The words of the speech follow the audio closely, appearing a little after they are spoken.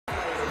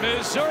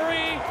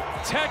Missouri,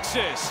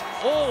 Texas,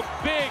 old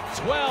Big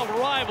 12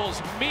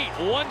 rivals meet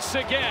once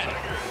again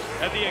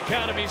at the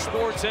Academy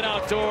Sports and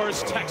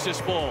Outdoors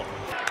Texas Bowl.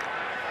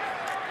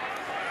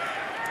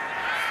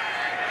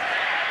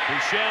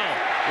 Michelle,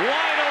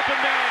 wide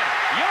open man,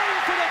 Young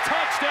for the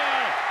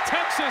touchdown.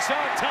 Texas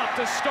on top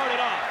to start it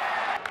off.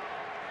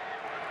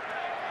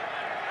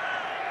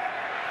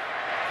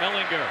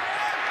 Ehlinger.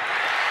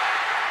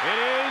 It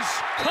is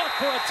cut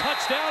for a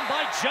touchdown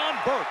by John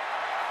Burke.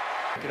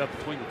 Get up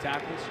between the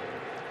tackles.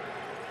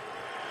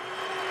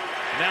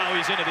 Now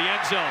he's into the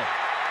end zone.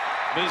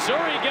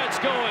 Missouri gets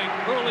going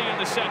early in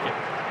the second.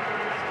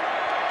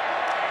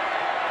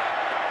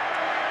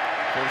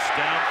 First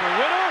down for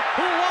Witter,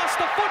 who lost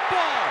the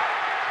football.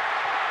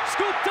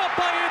 Scooped up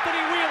by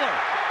Anthony Wheeler.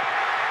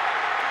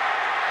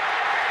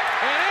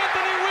 And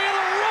Anthony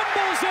Wheeler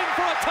rumbles in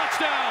for a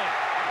touchdown.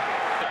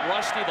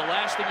 Rusty, the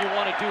last thing you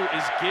want to do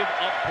is give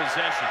up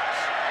possessions.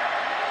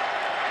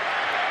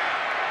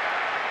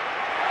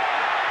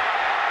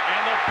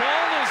 And the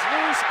ball is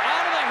loose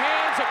out of the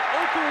hands of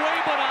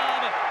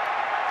Okuwebanam.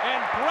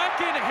 And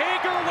Brecken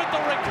Hager with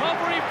the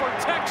recovery for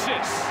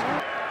Texas.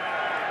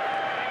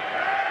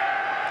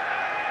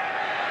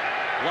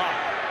 Lock,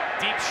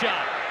 deep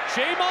shot.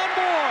 Jamon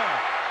Moore.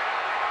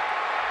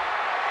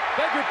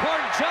 Beg your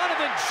pardon,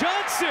 Jonathan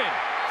Johnson.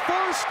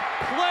 First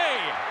play.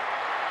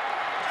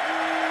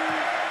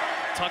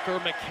 Tucker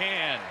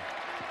McCann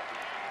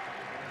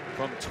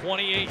from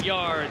 28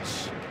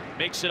 yards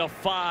makes it a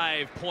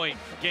 5-point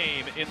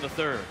game in the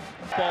third.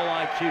 Ball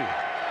IQ.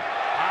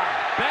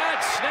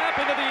 Bad snap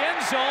into the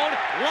end zone.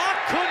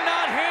 Locke could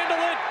not handle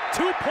it.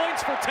 2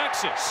 points for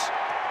Texas.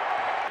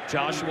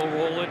 Joshua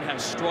Rowland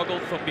has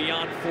struggled from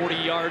beyond 40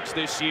 yards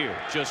this year.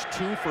 Just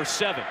 2 for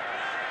 7.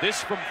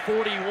 This from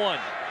 41.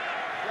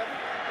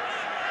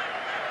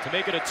 To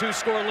make it a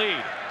 2-score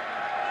lead.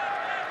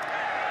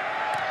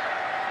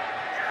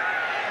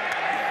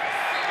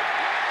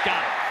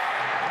 Got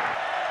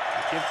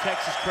it. Give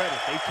Texas credit.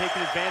 They've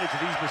taken advantage of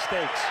these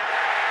mistakes.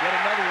 Yet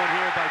another one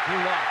here by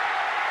Drew Lock.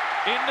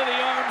 Into the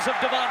arms of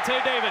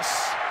Devontae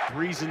Davis.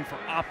 Reason for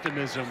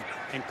optimism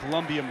in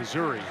Columbia,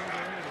 Missouri.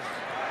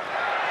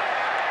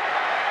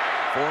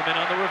 Foreman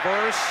on the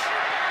reverse.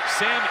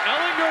 Sam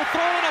Ehlinger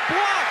throwing a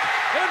block.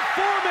 And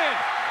Foreman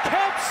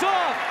caps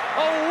off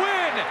a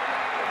win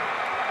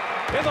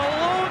in the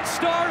Lone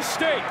Star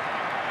State.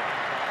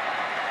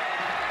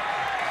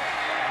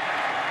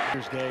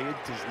 Day, it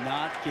does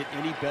not get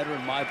any better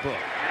in my book.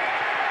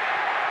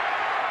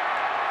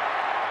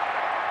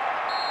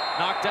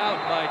 Knocked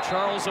out by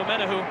Charles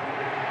Omenihu,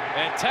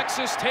 and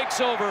Texas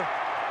takes over.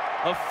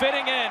 A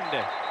fitting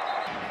end.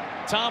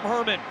 Tom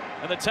Herman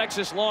and the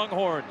Texas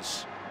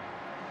Longhorns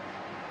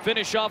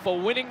finish off a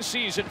winning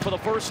season for the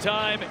first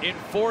time in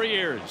 4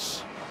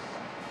 years.